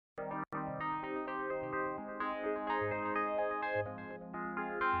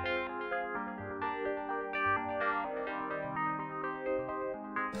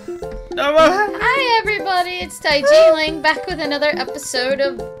Hi everybody, it's Tai Jiling back with another episode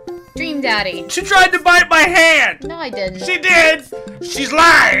of Dream Daddy. She tried to bite my hand! No, I didn't. She did! She's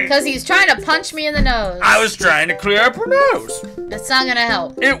lying! Because he's trying to punch me in the nose. I was trying to clear up her nose. That's not gonna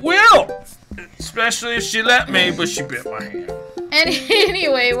help. It will! Especially if she let me, but she bit my hand. And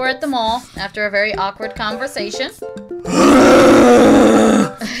anyway, we're at the mall after a very awkward conversation.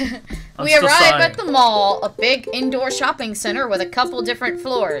 We arrive at the mall, a big indoor shopping center with a couple different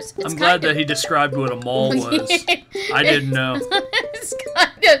floors. I'm glad that he described what a mall was. I didn't know. It's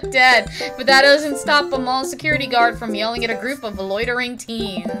kind of dead, but that doesn't stop a mall security guard from yelling at a group of loitering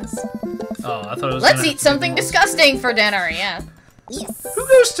teens. Oh, I thought it was Let's eat something disgusting for dinner, yeah. Yes. Who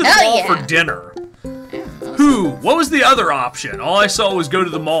goes to the mall for dinner? Who? What was the other option? All I saw was go to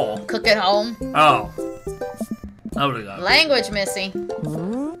the mall. Cook at home. Oh. I would've got it. Language, Missy.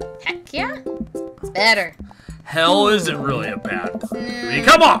 Heck yeah. Better. Hell isn't really a bad word. I mean,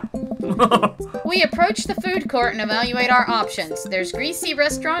 come on! We approach the food court and evaluate our options. There's greasy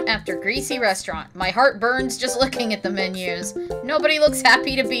restaurant after greasy restaurant. My heart burns just looking at the menus. Nobody looks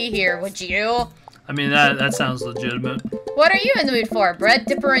happy to be here, would you? I mean, that sounds legitimate. What are you in the mood for? Bread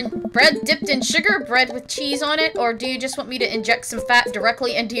dipped in sugar, bread with cheese on it, or do you just want me to inject some fat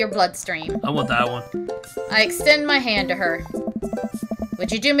directly into your bloodstream? I want that one. I extend my hand to her.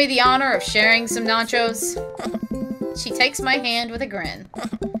 Would you do me the honor of sharing some nachos? She takes my hand with a grin.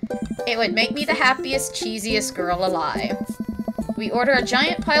 It would make me the happiest, cheesiest girl alive. We order a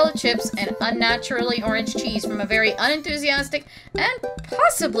giant pile of chips and unnaturally orange cheese from a very unenthusiastic and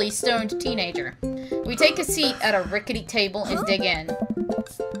possibly stoned teenager. We take a seat at a rickety table and dig in.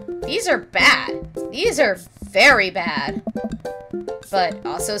 These are bad. These are very bad. But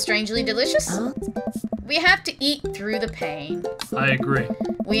also strangely delicious. We have to eat through the pain. I agree.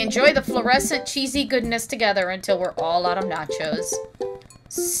 We enjoy the fluorescent cheesy goodness together until we're all out of nachos.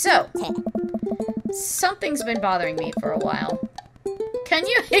 So, something's been bothering me for a while. Can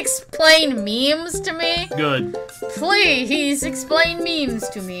you explain memes to me? Good. Please explain memes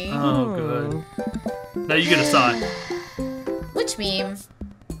to me. Oh, good. Now you get a sign. Which meme?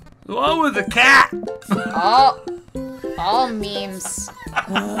 The one with the cat. All memes.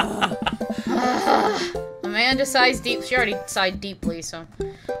 Amanda sighs deep. She already sighed deeply, so.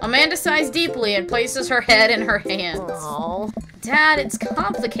 Amanda sighs deeply and places her head in her hands. Aww. Dad, it's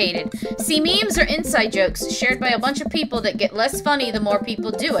complicated. See, memes are inside jokes shared by a bunch of people that get less funny the more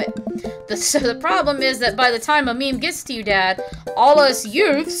people do it. So the problem is that by the time a meme gets to you, Dad, all us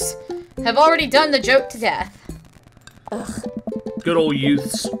youths have already done the joke to death. Ugh. Good old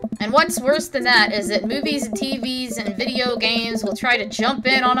youths. And what's worse than that is that movies and TVs and video games will try to jump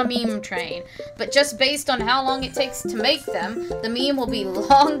in on a meme train. But just based on how long it takes to make them, the meme will be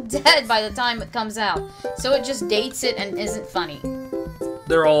long dead by the time it comes out. So it just dates it and isn't funny.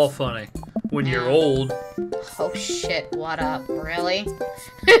 They're all funny. When you're old. Oh shit, what up? Really?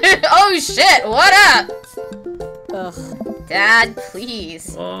 Oh shit, what up? Ugh. Dad,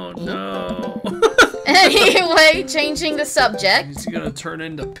 please. Oh no. Anyway, changing the subject. He's gonna turn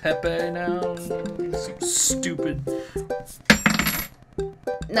into Pepe now? So stupid.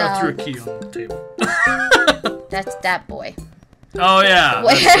 No. I threw a key on the table. That's that boy. Oh yeah.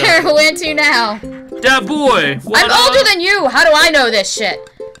 Where to now? That boy! I'm older than you! How do I know this shit?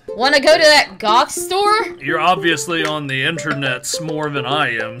 Wanna go to that Goth store? You're obviously on the internets more than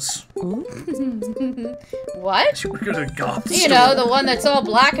I am. What? You go to a Goth store? You know, the one that's all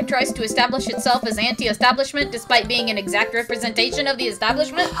black and tries to establish itself as anti-establishment despite being an exact representation of the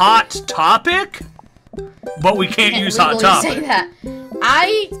establishment? Hot Topic? But we can't use Hot Topic. Say that.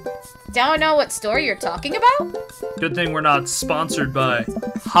 I don't know what store you're talking about. Good thing we're not sponsored by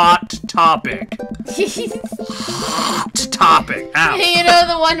Hot Topic. Hot Topic. Ow. You know,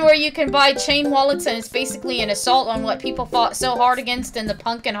 the one where you can buy chain wallets and it's basically an assault on what people fought so hard against in the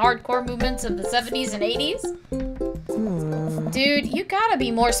punk and hardcore movements of the 70s and 80s? Dude, you gotta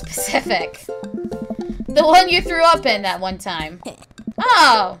be more specific. The one you threw up in that one time.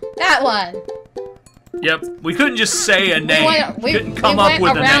 Oh, that one. Yep, we couldn't just say a name. We couldn't come up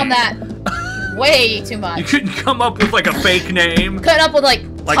with a name. around that way too much. You couldn't come up with like a fake name. Couldn't up with like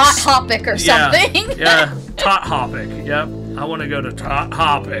Tot Hopic or something. Yeah, Tot Hopic. Yep, I want to go to Tot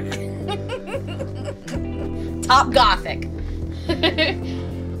Hopic. Top Gothic.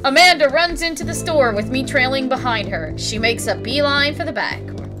 Amanda runs into the store with me trailing behind her. She makes a beeline for the back.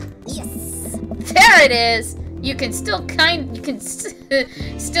 Yes. There it is. You can still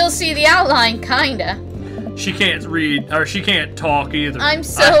still see the outline, kinda. She can't read, or she can't talk either. I'm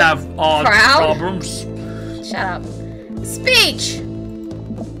so I have odd problems. Shut up. Speech!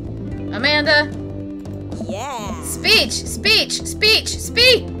 Amanda? Yeah. Speech! Speech! Speech!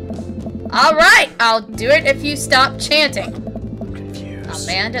 Speech! Alright, I'll do it if you stop chanting. I'm confused.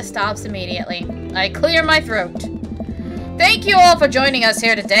 Amanda stops immediately. I clear my throat. Thank you all for joining us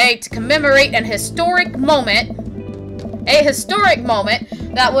here today to commemorate an historic moment. A historic moment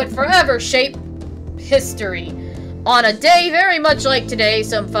that would forever shape history. On a day very much like today,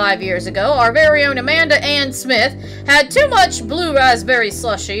 some 5 years ago, our very own Amanda Ann Smith had too much blue raspberry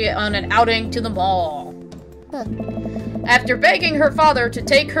slushy on an outing to the mall. After begging her father to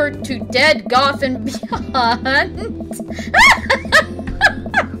take her to dead Goth and beyond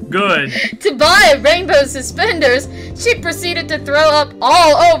Good. to buy rainbow suspenders, she proceeded to throw up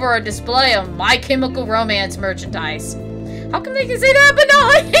all over a display of My Chemical Romance merchandise. How come they can say that but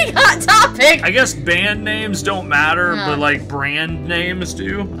not like Hot Topic? I guess band names don't matter, but like brand names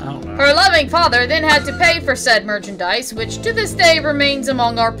do. I don't know. Her loving father then had to pay for said merchandise, which to this day remains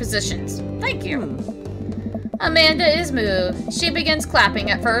among our possessions. Thank you. Amanda is moved. She begins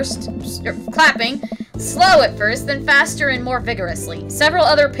clapping at first. Clapping. Slow at first, then faster and more vigorously. Several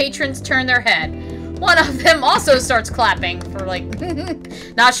other patrons turn their head. One of them also starts clapping for like,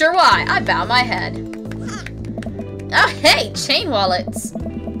 not sure why. I bow my head. Oh, hey, chain wallets.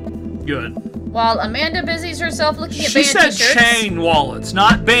 Good. While Amanda busies herself looking at She band said t-shirts, chain wallets,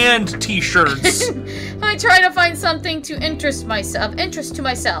 not band t-shirts. I try to find something to interest to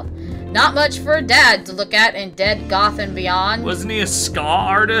myself. Not much for a dad to look at in Dead Goth and Beyond. Wasn't he a ska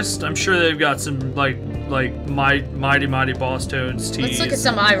artist? I'm sure they've got some like Mighty Boss Tones tees. Let's look at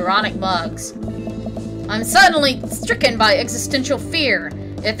some ironic mugs. I'm suddenly stricken by existential fear.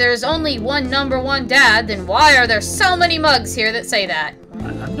 If there's only one #1 dad, then why are there so many mugs here that say that?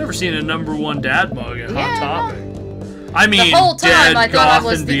 I've never seen a #1 dad mug at Hot Topic. No. I mean, the whole time Dead I thought Goth I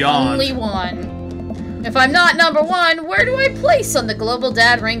was and the Beyond. only one. If I'm not #1, where do I place on the global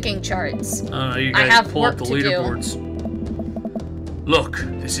dad ranking charts? You I guys have pull up the work to do. leaderboards. Look,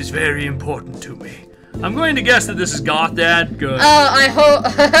 this is very important to me. I'm going to guess that this is Goth Dad. Good.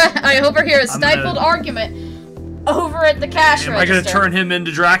 I overhear a stifled argument over at the cash register. Am I going to turn him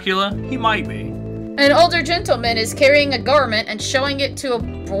into Dracula? He might be. An older gentleman is carrying a garment and showing it to a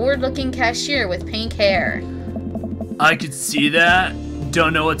bored-looking cashier with pink hair. I could see that.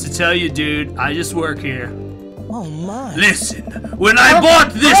 Don't know what to tell you, dude. I just work here. Oh my. Listen, when I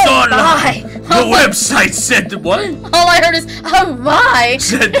bought this online, the website said that what? All I heard is, oh my!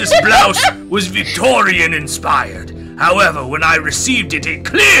 Said this blouse was Victorian inspired. However, when I received it, it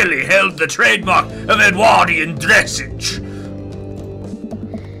clearly held the trademark of Edwardian dressage.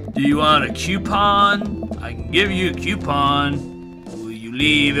 Do you want a coupon? I can give you a coupon. Will you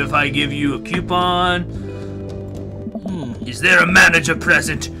leave if I give you a coupon? Is there a manager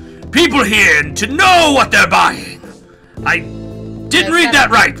present? People here to know what they're buying. I didn't read that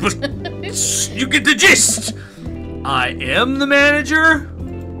right, but you get the gist. I am the manager?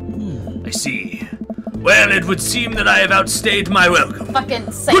 I see. Well, it would seem that I have outstayed my welcome.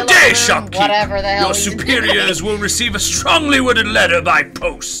 Fucking Sailor Good day, Moon, shopkeeper. whatever the hell. Your superiors will receive a strongly worded letter by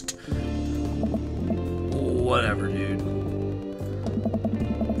post. Whatever, dude.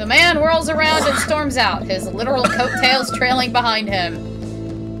 The man whirls around and storms out, his literal coattails trailing behind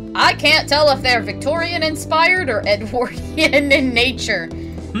him. I can't tell if they're Victorian-inspired or Edwardian in nature.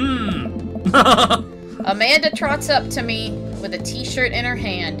 Amanda trots up to me with a t-shirt in her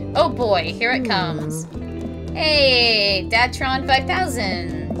hand. Oh boy, here it comes. Hey, Dadtron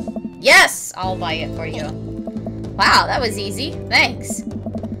 5000. Yes, I'll buy it for you. Wow, that was easy. Thanks.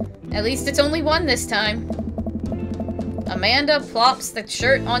 At least it's only one this time. Amanda plops the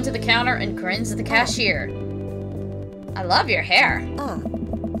shirt onto the counter and grins at the cashier. I love your hair.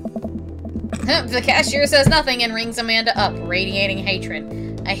 The cashier says nothing and rings Amanda up, radiating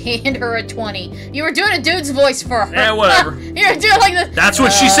hatred. I hand her a 20. You were doing a dude's voice for her. Yeah, whatever. You were doing like this. That's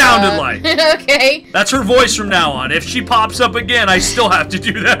what she sounded like. Okay. That's her voice from now on. If she pops up again, I still have to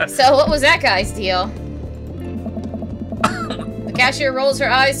do that. So what was that guy's deal? The cashier rolls her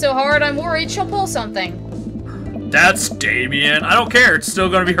eyes so hard I'm worried she'll pull something. That's Damien. I don't care. It's still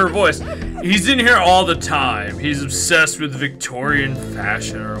gonna be her voice. He's in here all the time. He's obsessed with Victorian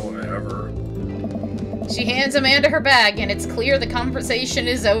fashion or whatever. She hands Amanda her bag, and it's clear the conversation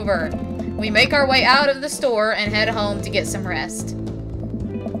is over. We make our way out of the store and head home to get some rest.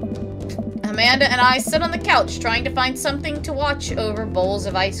 Amanda and I sit on the couch trying to find something to watch over bowls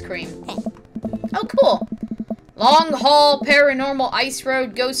of ice cream. Oh, cool. Long Haul Paranormal Ice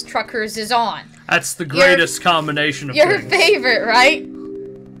Road Ghost Truckers is on. That's the greatest combination of Your things. favorite, right?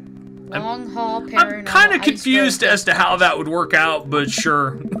 Long Haul Paranormal I'm kind of Ice confused Road. as to how that would work out, but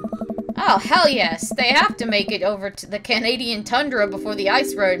sure. Oh, hell yes. They have to make it over to the Canadian tundra before the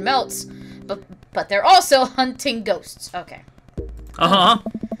ice road melts. But they're also hunting ghosts. Okay. Uh-huh.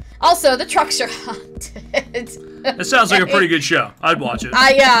 Also, the trucks are haunted. That sounds like a pretty good show. I'd watch it.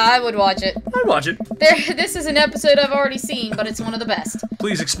 Yeah, I would watch it. I'd watch it. This is an episode I've already seen, but it's one of the best.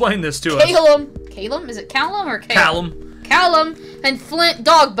 Please explain this to us. Calum? Is it Callum or Callum? Callum and Flint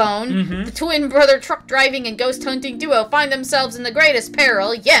Dogbone, the twin brother truck driving and ghost hunting duo, find themselves in the greatest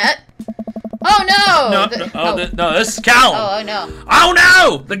peril yet. Oh no! No, this is Callum. Oh no. Oh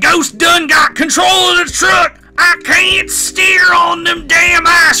no! The ghost done got control of the truck! I can't steer on them damn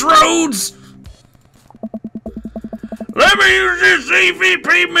ice roads! Let me use this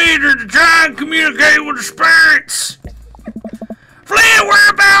EVP meter to try and communicate with the spirits! Flint, we're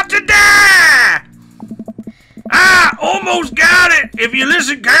about to die! I almost got it! If you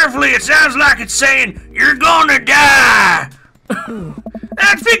listen carefully, it sounds like it's saying, you're gonna die!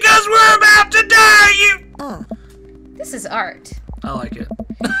 That's because we're about to die, you... This is art. I like it.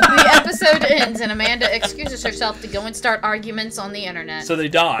 The episode ends and Amanda excuses herself to go and start arguments on the internet. So they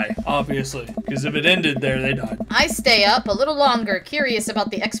die, obviously. Because if it ended there, they died. I stay up a little longer, curious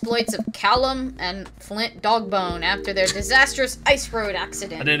about the exploits of Callum and Flint Dogbone after their disastrous ice road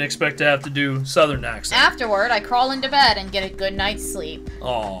accident. I didn't expect to have to do southern accent. Afterward, I crawl into bed and get a good night's sleep.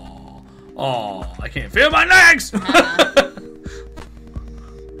 Oh, I can't feel my legs!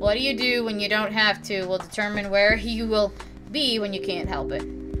 What do you do when you don't have to will determine where you will be when you can't help it.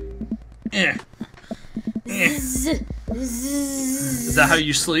 Yeah. Is that how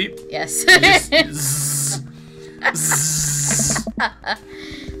you sleep? Yes.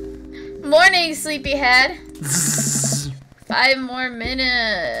 Morning, sleepyhead. 5 more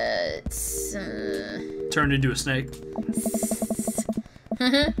minutes. Turned into a snake.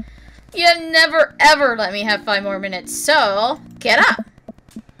 You have never ever let me have 5 more minutes, so get up.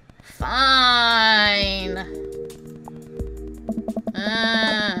 Fine.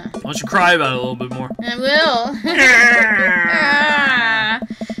 Why don't you cry about it a little bit more? I will.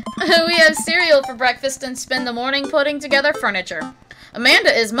 We have cereal for breakfast and spend the morning putting together furniture.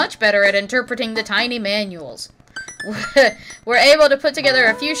 Amanda is much better at interpreting the tiny manuals. We're able to put together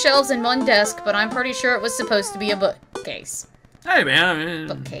a few shelves in one desk, but I'm pretty sure it was supposed to be a bookcase. Hey, man. I mean,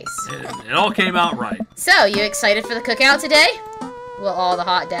 bookcase. It all came out right. So, you excited for the cookout today? Will all the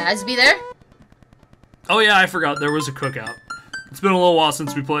hot dads be there? Oh, yeah, I forgot there was a cookout. It's been a little while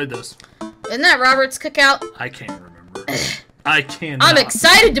since we played this. Isn't that Robert's cookout? I can't remember. I cannot. I'm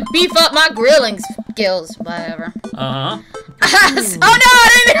excited to beef up my grilling skills. Whatever. Uh-huh. Oh no,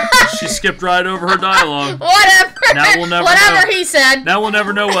 I didn't. She skipped right over her dialogue. Whatever. Now we'll never Whatever know. He said. Now we'll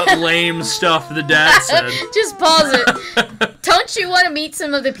never know what lame stuff the dad said. Just pause it. Don't you want to meet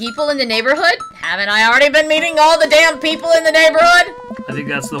some of the people in the neighborhood? Haven't I already been meeting all the damn people in the neighborhood? I think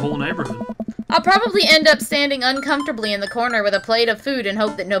that's the whole neighborhood. I'll probably end up standing uncomfortably in the corner with a plate of food and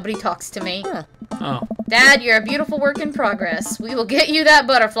hope that nobody talks to me. Oh. Dad, you're a beautiful work in progress. We will get you that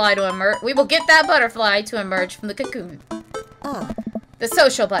butterfly to emerge. We will get that butterfly to emerge from the cocoon. The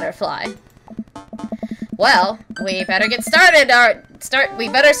social butterfly. Well, we better get started. We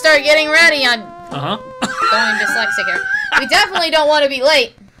better start getting ready. I'm going dyslexic here. We definitely don't want to be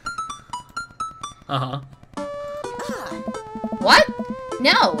late. What?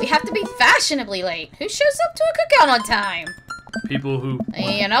 No, we have to be fashionably late. Who shows up to a cookout on time? People who...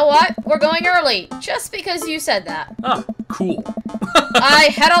 You know what? We're going early, just because you said that. Oh, cool. I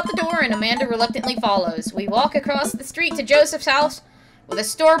head out the door and Amanda reluctantly follows. We walk across the street to Joseph's house with a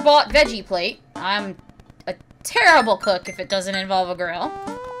store-bought veggie plate. I'm a terrible cook if it doesn't involve a grill.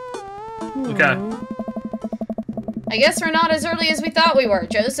 Okay. I guess we're not as early as we thought we were.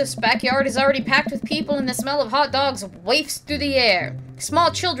 Joseph's backyard is already packed with people and the smell of hot dogs wafts through the air.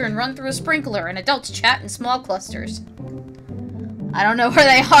 Small children run through a sprinkler and adults chat in small clusters. I don't know where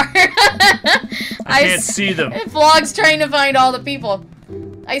they are. I can't see them. Vlog's trying to find all the people.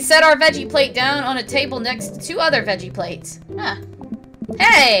 I set our veggie plate down on a table next to 2 other veggie plates. Huh.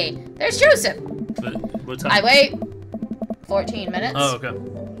 Hey, there's Joseph. What time? I wait 14 minutes. Oh, okay.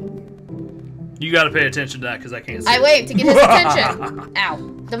 You gotta pay attention to that because I can't see. I wait to get his attention. Ow.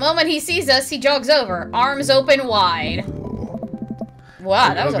 The moment he sees us, he jogs over, arms open wide.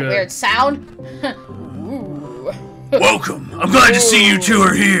 Wow, that was a weird sound. Welcome. I'm glad to see you 2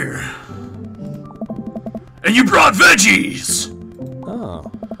 are here. And you brought veggies. Oh.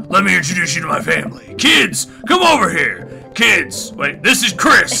 Let me introduce you to my family. Kids, come over here. Kids, wait, this is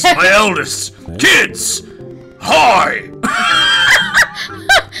Chris, my eldest. Kids, hi.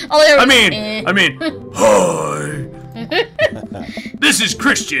 I mean, hi. This is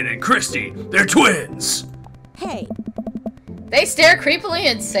Christian and Christy. They're twins. Hey. They stare creepily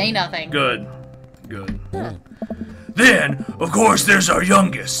and say nothing. Good. Then, of course, there's our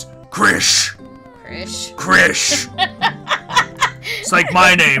youngest, Krish. Krish. It's like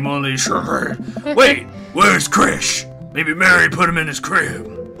my name, only shorter. Wait, where's Krish? Maybe Mary put him in his crib.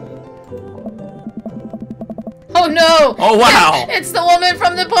 Oh no! Oh wow! It's the woman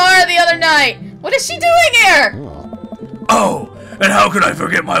from the bar the other night! What is she doing here? Oh, and how could I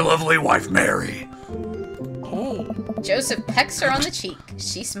forget my lovely wife, Mary? Hey. Joseph pecks her on the cheek.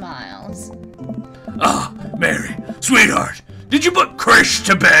 She smiles. Ah, Mary, sweetheart, did you put Krish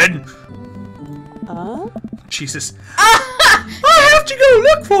to bed? Jesus. I have to go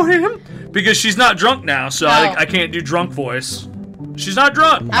look for him! Because she's not drunk now, so No. I can't do drunk voice. She's not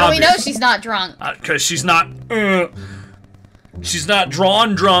drunk. How do we know she's not drunk? Because she's not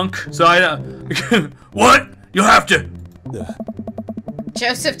drawn drunk, so I what? You'll have to...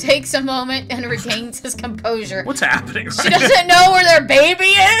 Joseph takes a moment and regains his composure. What's happening right She doesn't know where their baby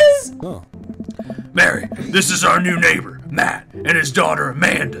is? Oh. Mary, this is our new neighbor, Matt, and his daughter,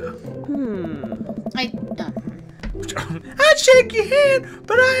 Amanda. I'd shake your hand,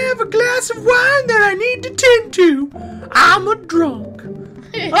 but I have a glass of wine that I need to tend to. I'm a drunk.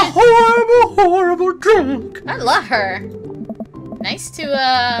 A horrible, horrible drunk. I love her. Nice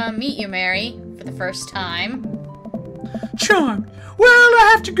to meet you, Mary, for the first time. Charmed. Well,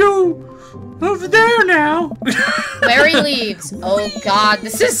 I have to go over there now. Mary leaves. Oh god,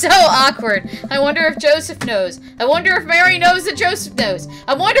 this is so awkward. I wonder if Joseph knows. I wonder if Mary knows that Joseph knows.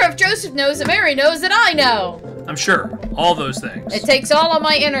 I wonder if Joseph knows that Mary knows that I know. I'm sure. All those things. It takes all of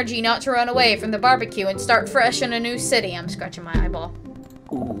my energy not to run away from the barbecue and start fresh in a new city. I'm scratching my eyeball.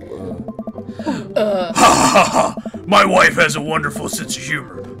 Ha ha ha! My wife has a wonderful sense of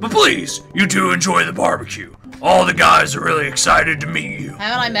humor. But please, you two enjoy the barbecue. All the guys are really excited to meet you.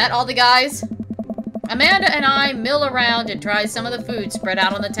 Haven't I met all the guys? Amanda and I mill around and try some of the food spread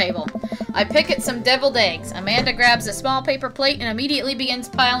out on the table. I pick at some deviled eggs. Amanda grabs a small paper plate and immediately begins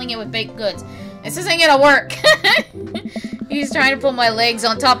piling it with baked goods. This isn't gonna work. He's trying to put my legs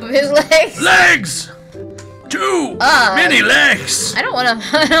on top of his legs. Legs! Too many legs! I don't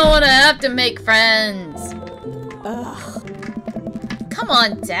wanna have to make friends. Ugh. Come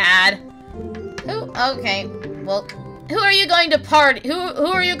on, Dad. Okay, well, who are you going to party? Who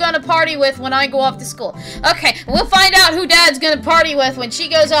are you going to party with when I go off to school? Okay, we'll find out who Dad's going to party with when she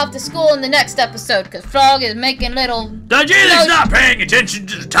goes off to school in the next episode, because Frog is making little... Dajili's not paying attention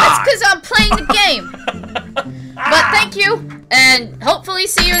to the time. That's because I'm playing the game. But thank you, and hopefully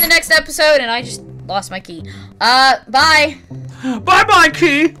see you in the next episode, and I just lost my key. Bye. Bye-bye,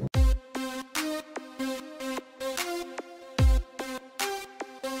 Key.